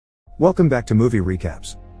Welcome back to Movie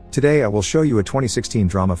Recaps. Today I will show you a 2016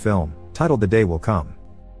 drama film, titled The Day Will Come.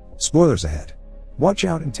 Spoilers ahead. Watch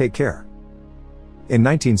out and take care. In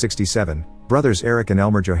 1967, brothers Eric and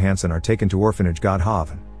Elmer Johansson are taken to Orphanage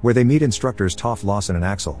Godhavn, where they meet instructors Toff Lawson and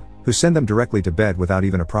Axel, who send them directly to bed without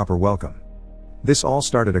even a proper welcome. This all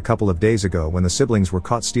started a couple of days ago when the siblings were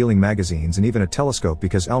caught stealing magazines and even a telescope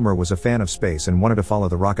because Elmer was a fan of space and wanted to follow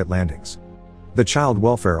the rocket landings. The child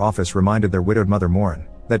welfare office reminded their widowed mother Maureen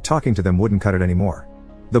that talking to them wouldn't cut it anymore.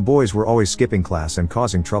 The boys were always skipping class and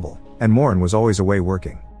causing trouble, and Maureen was always away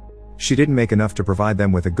working. She didn't make enough to provide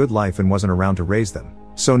them with a good life and wasn't around to raise them,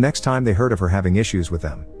 so next time they heard of her having issues with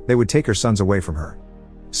them, they would take her sons away from her.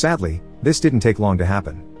 Sadly, this didn't take long to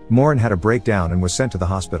happen. Maureen had a breakdown and was sent to the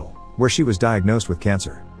hospital, where she was diagnosed with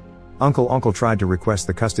cancer. Uncle tried to request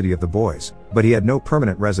the custody of the boys, but he had no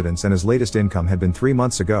permanent residence and his latest income had been 3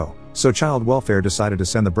 months ago, so child welfare decided to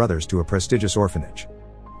send the brothers to a prestigious orphanage.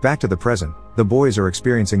 Back to the present, the boys are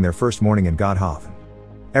experiencing their first morning in Godhavn.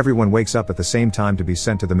 Everyone wakes up at the same time to be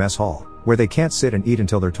sent to the mess hall, where they can't sit and eat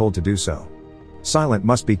until they're told to do so. Silent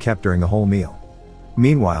must be kept during the whole meal.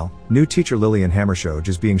 Meanwhile, new teacher Lillian Hammershoge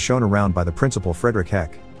is being shown around by the principal Frederick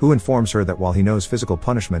Heck, who informs her that while he knows physical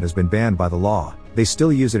punishment has been banned by the law, they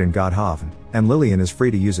still use it in Godhavn, and Lillian is free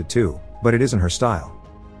to use it too, but it isn't her style.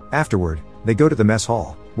 Afterward, they go to the mess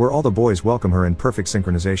hall, where all the boys welcome her in perfect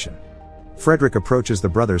synchronization. Frederick approaches the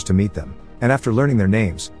brothers to meet them, and after learning their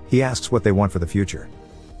names, he asks what they want for the future.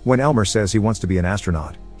 When Elmer says he wants to be an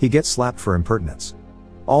astronaut, he gets slapped for impertinence.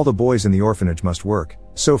 All the boys in the orphanage must work,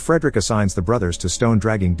 so Frederick assigns the brothers to stone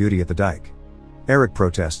dragging duty at the dike. Eric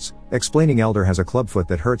protests, explaining Elder has a clubfoot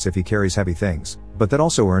that hurts if he carries heavy things, but that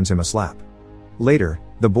also earns him a slap. Later,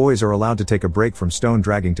 the boys are allowed to take a break from stone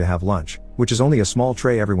dragging to have lunch, which is only a small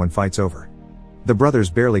tray everyone fights over. The brothers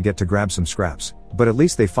barely get to grab some scraps, but at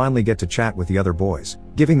least they finally get to chat with the other boys,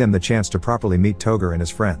 giving them the chance to properly meet Toger and his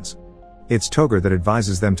friends. It's Toger that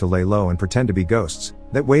advises them to lay low and pretend to be ghosts,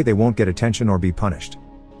 that way they won't get attention or be punished.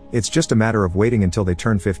 It's just a matter of waiting until they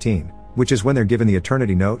turn 15, which is when they're given the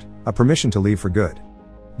eternity note, a permission to leave for good.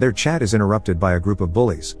 Their chat is interrupted by a group of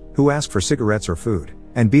bullies, who ask for cigarettes or food,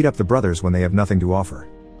 and beat up the brothers when they have nothing to offer.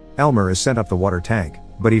 Elmer is sent up the water tank,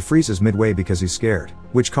 but he freezes midway because he's scared,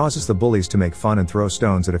 which causes the bullies to make fun and throw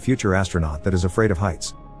stones at a future astronaut that is afraid of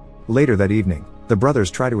heights. Later that evening, the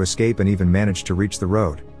brothers try to escape and even manage to reach the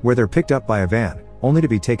road, where they're picked up by a van, only to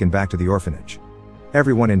be taken back to the orphanage.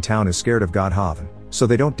 Everyone in town is scared of Godhavn, so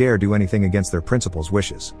they don't dare do anything against their principal's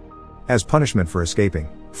wishes. As punishment for escaping,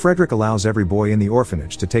 Frederick allows every boy in the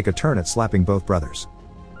orphanage to take a turn at slapping both brothers.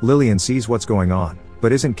 Lillian sees what's going on,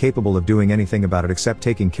 but isn't capable of doing anything about it except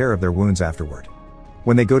taking care of their wounds afterward.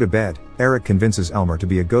 When they go to bed, Eric convinces Elmer to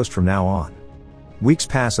be a ghost from now on. Weeks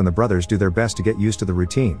pass and the brothers do their best to get used to the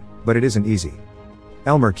routine, but it isn't easy.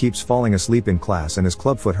 Elmer keeps falling asleep in class and his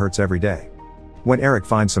clubfoot hurts every day. When Eric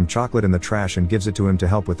finds some chocolate in the trash and gives it to him to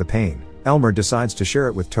help with the pain, Elmer decides to share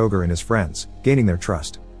it with Toger and his friends, gaining their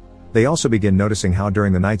trust. They also begin noticing how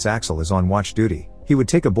during the nights Axel is on watch duty, he would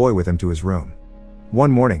take a boy with him to his room. One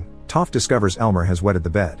morning, Toff discovers Elmer has wetted the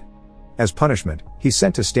bed. As punishment, he's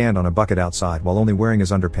sent to stand on a bucket outside while only wearing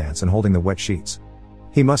his underpants and holding the wet sheets.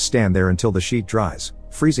 He must stand there until the sheet dries,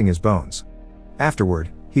 freezing his bones. Afterward,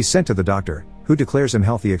 he's sent to the doctor, who declares him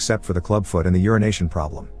healthy except for the clubfoot and the urination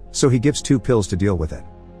problem, so he gives 2 pills to deal with it.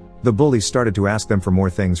 The bullies started to ask them for more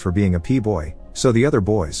things for being a P-boy, so the other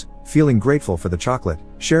boys, feeling grateful for the chocolate,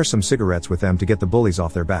 share some cigarettes with them to get the bullies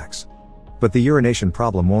off their backs. But the urination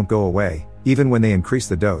problem won't go away, even when they increase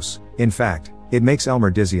the dose. In fact, it makes Elmer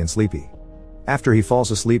dizzy and sleepy. After he falls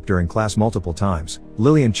asleep during class multiple times,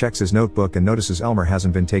 Lillian checks his notebook and notices Elmer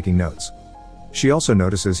hasn't been taking notes. She also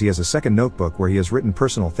notices he has a second notebook where he has written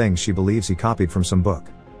personal things she believes he copied from some book.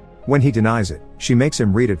 When he denies it, she makes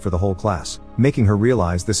him read it for the whole class, making her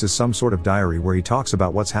realize this is some sort of diary where he talks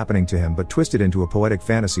about what's happening to him but twisted into a poetic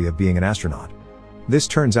fantasy of being an astronaut. This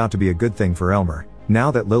turns out to be a good thing for Elmer.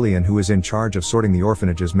 Now that Lillian, who is in charge of sorting the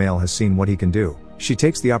orphanage's mail, has seen what he can do, she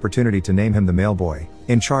takes the opportunity to name him the mailboy,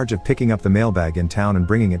 in charge of picking up the mailbag in town and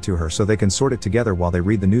bringing it to her so they can sort it together while they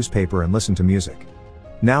read the newspaper and listen to music.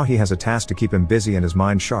 Now he has a task to keep him busy and his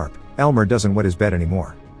mind sharp. Elmer doesn't wet his bed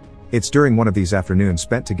anymore. It's during one of these afternoons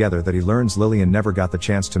spent together that he learns Lillian never got the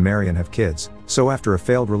chance to marry and have kids, so after a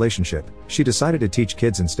failed relationship, she decided to teach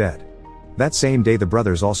kids instead. That same day the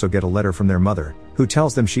brothers also get a letter from their mother, who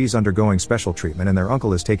tells them she's undergoing special treatment and their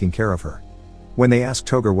uncle is taking care of her. When they ask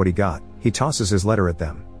Toger what he got, he tosses his letter at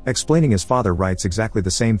them, explaining his father writes exactly the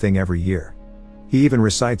same thing every year. He even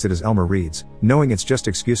recites it as Elmer reads, knowing it's just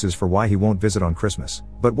excuses for why he won't visit on Christmas.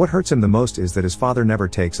 But what hurts him the most is that his father never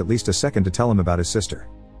takes at least a second to tell him about his sister.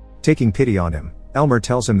 Taking pity on him, Elmer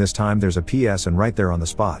tells him this time there's a PS, and right there on the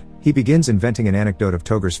spot, he begins inventing an anecdote of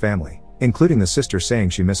Toger's family, including the sister saying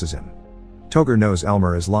she misses him. Toger knows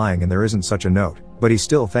Elmer is lying and there isn't such a note, but he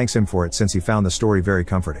still thanks him for it since he found the story very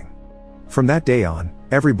comforting. From that day on,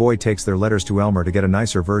 every boy takes their letters to Elmer to get a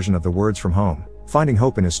nicer version of the words from home, finding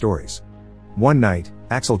hope in his stories. One night,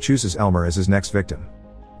 Axel chooses Elmer as his next victim.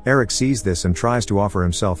 Eric sees this and tries to offer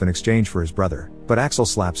himself in exchange for his brother, but Axel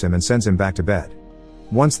slaps him and sends him back to bed.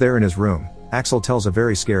 Once there in his room, Axel tells a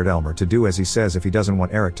very scared Elmer to do as he says if he doesn't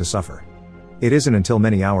want Eric to suffer. It isn't until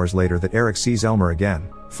many hours later that Eric sees Elmer again,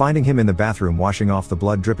 finding him in the bathroom washing off the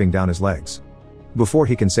blood dripping down his legs. Before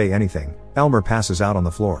he can say anything, Elmer passes out on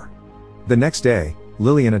the floor. The next day,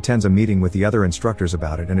 Lillian attends a meeting with the other instructors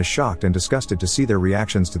about it and is shocked and disgusted to see their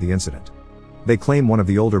reactions to the incident. They claim one of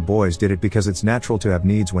the older boys did it because it's natural to have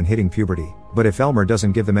needs when hitting puberty, but if Elmer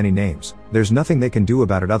doesn't give them any names, there's nothing they can do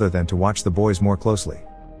about it other than to watch the boys more closely.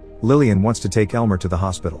 Lillian wants to take Elmer to the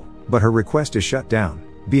hospital, but her request is shut down,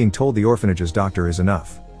 being told the orphanage's doctor is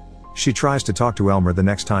enough. She tries to talk to Elmer the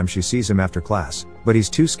next time she sees him after class, but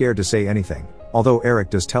he's too scared to say anything, although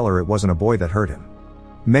Eric does tell her it wasn't a boy that hurt him.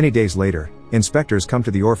 Many days later, inspectors come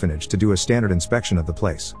to the orphanage to do a standard inspection of the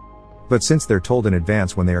place. But since they're told in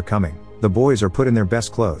advance when they are coming, the boys are put in their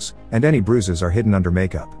best clothes, and any bruises are hidden under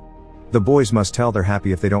makeup. The boys must tell they're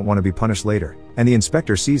happy if they don't want to be punished later, and the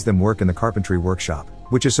inspector sees them work in the carpentry workshop,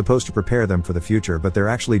 which is supposed to prepare them for the future, but they're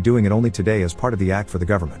actually doing it only today as part of the act for the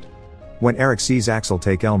government. When Eric sees Axel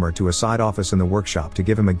take Elmer to a side office in the workshop to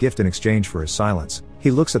give him a gift in exchange for his silence,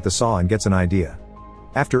 he looks at the saw and gets an idea.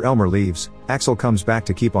 After Elmer leaves, Axel comes back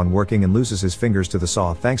to keep on working and loses his fingers to the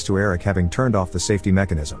saw thanks to Eric having turned off the safety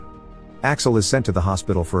mechanism. Axel is sent to the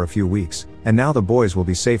hospital for a few weeks, and now the boys will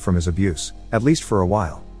be safe from his abuse, at least for a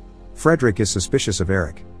while. Frederick is suspicious of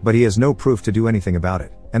Eric, but he has no proof to do anything about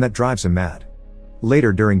it, and that drives him mad.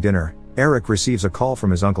 Later during dinner, Eric receives a call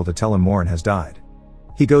from his uncle to tell him Morin has died.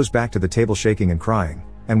 He goes back to the table shaking and crying,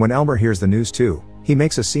 and when Elmer hears the news too, he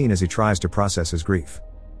makes a scene as he tries to process his grief.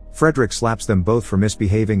 Frederick slaps them both for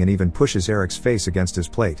misbehaving and even pushes Eric's face against his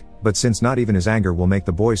plate, but since not even his anger will make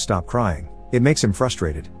the boys stop crying, it makes him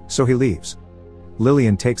frustrated, so he leaves.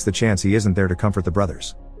 Lillian takes the chance he isn't there to comfort the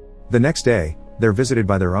brothers. The next day, they're visited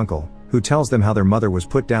by their uncle, who tells them how their mother was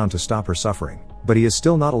put down to stop her suffering, but he is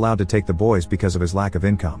still not allowed to take the boys because of his lack of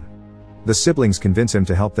income. The siblings convince him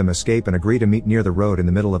to help them escape and agree to meet near the road in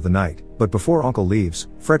the middle of the night, but before Uncle leaves,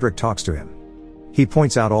 Frederick talks to him. He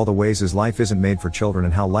points out all the ways his life isn't made for children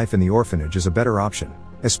and how life in the orphanage is a better option,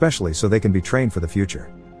 especially so they can be trained for the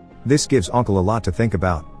future. This gives Uncle a lot to think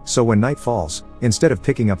about, so when night falls, instead of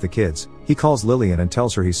picking up the kids, he calls Lillian and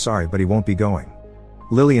tells her he's sorry but he won't be going.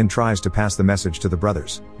 Lillian tries to pass the message to the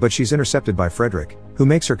brothers, but she's intercepted by Frederick, who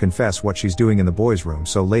makes her confess what she's doing in the boys' room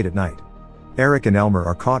so late at night. Eric and Elmer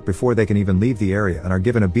are caught before they can even leave the area and are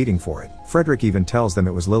given a beating for it. Frederick even tells them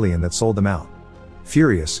it was Lillian that sold them out.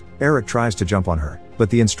 Furious, Eric tries to jump on her, but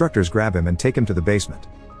the instructors grab him and take him to the basement.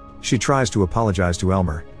 She tries to apologize to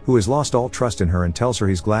Elmer, who has lost all trust in her, and tells her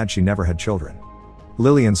he's glad she never had children.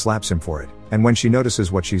 Lillian slaps him for it, and when she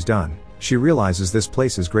notices what she's done, she realizes this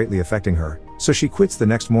place is greatly affecting her, so she quits the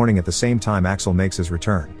next morning at the same time Axel makes his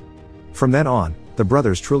return. From then on, the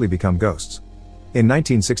brothers truly become ghosts. In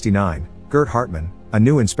 1969, Gert Hartman, a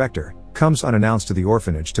new inspector, comes unannounced to the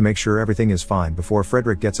orphanage to make sure everything is fine before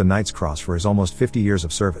Frederick gets a Knight's Cross for his almost 50 years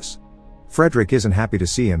of service. Frederick isn't happy to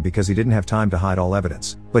see him because he didn't have time to hide all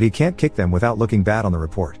evidence, but he can't kick them without looking bad on the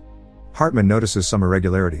report. Hartman notices some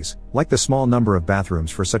irregularities, like the small number of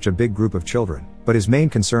bathrooms for such a big group of children, but his main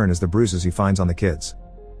concern is the bruises he finds on the kids.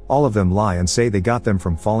 All of them lie and say they got them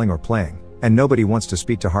from falling or playing, and nobody wants to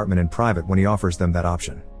speak to Hartman in private when he offers them that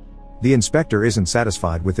option. The inspector isn't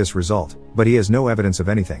satisfied with this result, but he has no evidence of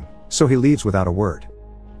anything, so he leaves without a word.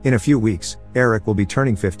 In a few weeks, Eric will be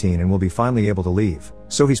turning 15 and will be finally able to leave,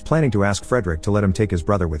 so he's planning to ask Frederick to let him take his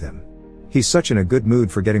brother with him. He's such in a good mood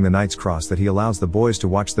for getting the Knight's Cross that he allows the boys to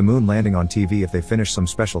watch the moon landing on TV if they finish some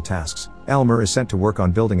special tasks. Elmer is sent to work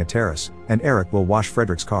on building a terrace, and Eric will wash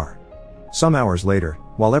Frederick's car. Some hours later,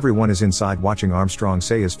 while everyone is inside watching Armstrong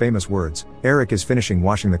say his famous words, Eric is finishing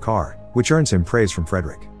washing the car, which earns him praise from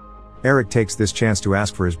Frederick. Eric takes this chance to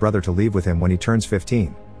ask for his brother to leave with him when he turns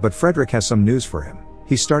 15, but Frederick has some news for him.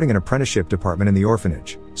 He's starting an apprenticeship department in the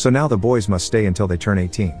orphanage, so now the boys must stay until they turn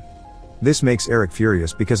 18. This makes Eric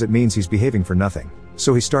furious because it means he's behaving for nothing,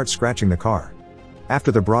 so he starts scratching the car.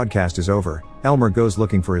 After the broadcast is over, Elmer goes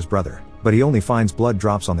looking for his brother, but he only finds blood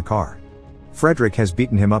drops on the car. Frederick has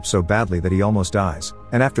beaten him up so badly that he almost dies,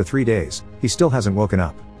 and after 3 days, he still hasn't woken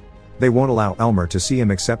up. They won't allow Elmer to see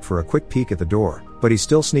him except for a quick peek at the door, but he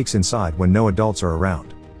still sneaks inside when no adults are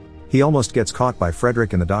around. He almost gets caught by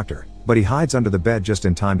Frederick and the doctor, but he hides under the bed just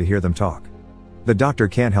in time to hear them talk. The doctor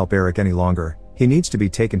can't help Eric any longer, he needs to be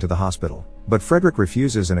taken to the hospital, but Frederick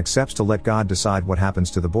refuses and accepts to let God decide what happens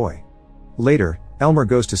to the boy. Later, Elmer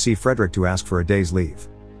goes to see Frederick to ask for a day's leave.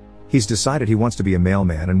 He's decided he wants to be a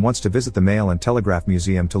mailman and wants to visit the Mail and Telegraph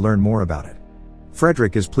Museum to learn more about it.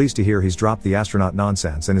 Frederick is pleased to hear he's dropped the astronaut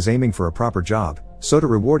nonsense and is aiming for a proper job, so to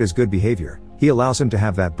reward his good behavior, he allows him to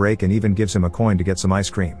have that break and even gives him a coin to get some ice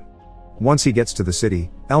cream. Once he gets to the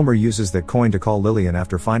city, Elmer uses that coin to call Lillian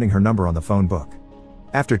after finding her number on the phone book.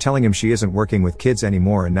 After telling him she isn't working with kids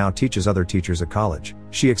anymore and now teaches other teachers at college,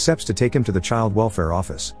 she accepts to take him to the child welfare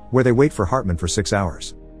office, where they wait for Hartman for 6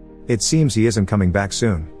 hours. It seems he isn't coming back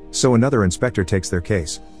soon, so another inspector takes their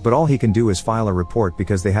case, but all he can do is file a report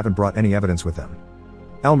because they haven't brought any evidence with them.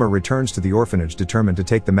 Elmer returns to the orphanage determined to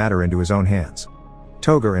take the matter into his own hands.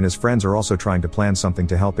 Toger and his friends are also trying to plan something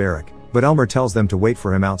to help Eric, but Elmer tells them to wait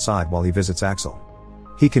for him outside while he visits Axel.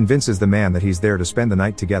 He convinces the man that he's there to spend the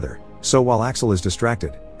night together, so while Axel is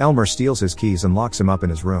distracted, Elmer steals his keys and locks him up in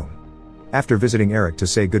his room. After visiting Eric to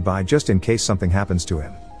say goodbye just in case something happens to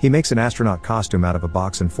him, he makes an astronaut costume out of a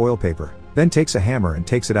box and foil paper, then takes a hammer and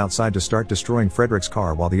takes it outside to start destroying Frederick's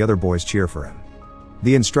car while the other boys cheer for him.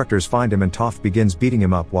 The instructors find him and Toft begins beating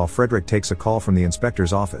him up while Frederick takes a call from the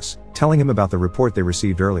inspector's office, telling him about the report they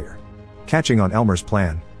received earlier. Catching on Elmer's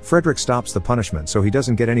plan, Frederick stops the punishment so he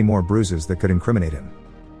doesn't get any more bruises that could incriminate him.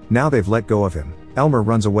 Now they've let go of him, Elmer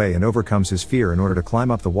runs away and overcomes his fear in order to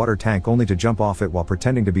climb up the water tank only to jump off it while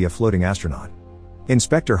pretending to be a floating astronaut.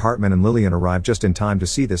 Inspector Hartman and Lillian arrive just in time to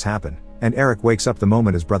see this happen, and Eric wakes up the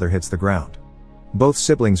moment his brother hits the ground. Both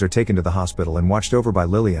siblings are taken to the hospital and watched over by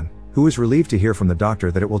Lillian, who is relieved to hear from the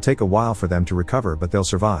doctor that it will take a while for them to recover but they'll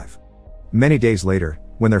survive. Many days later,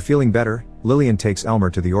 when they're feeling better, Lillian takes Elmer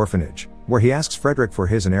to the orphanage, where he asks Frederick for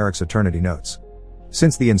his and Eric's eternity notes.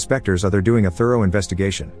 Since the inspectors are there doing a thorough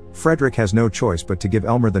investigation, Frederick has no choice but to give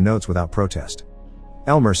Elmer the notes without protest.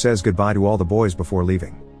 Elmer says goodbye to all the boys before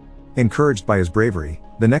leaving. Encouraged by his bravery,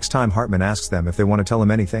 the next time Hartman asks them if they want to tell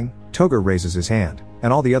him anything, Toger raises his hand,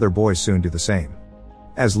 and all the other boys soon do the same.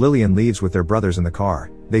 As Lillian leaves with their brothers in the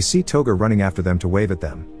car, they see Toger running after them to wave at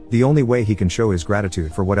them, the only way he can show his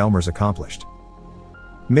gratitude for what Elmer's accomplished.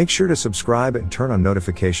 Make sure to subscribe and turn on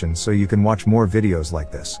notifications so you can watch more videos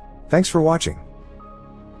like this. Thanks for watching.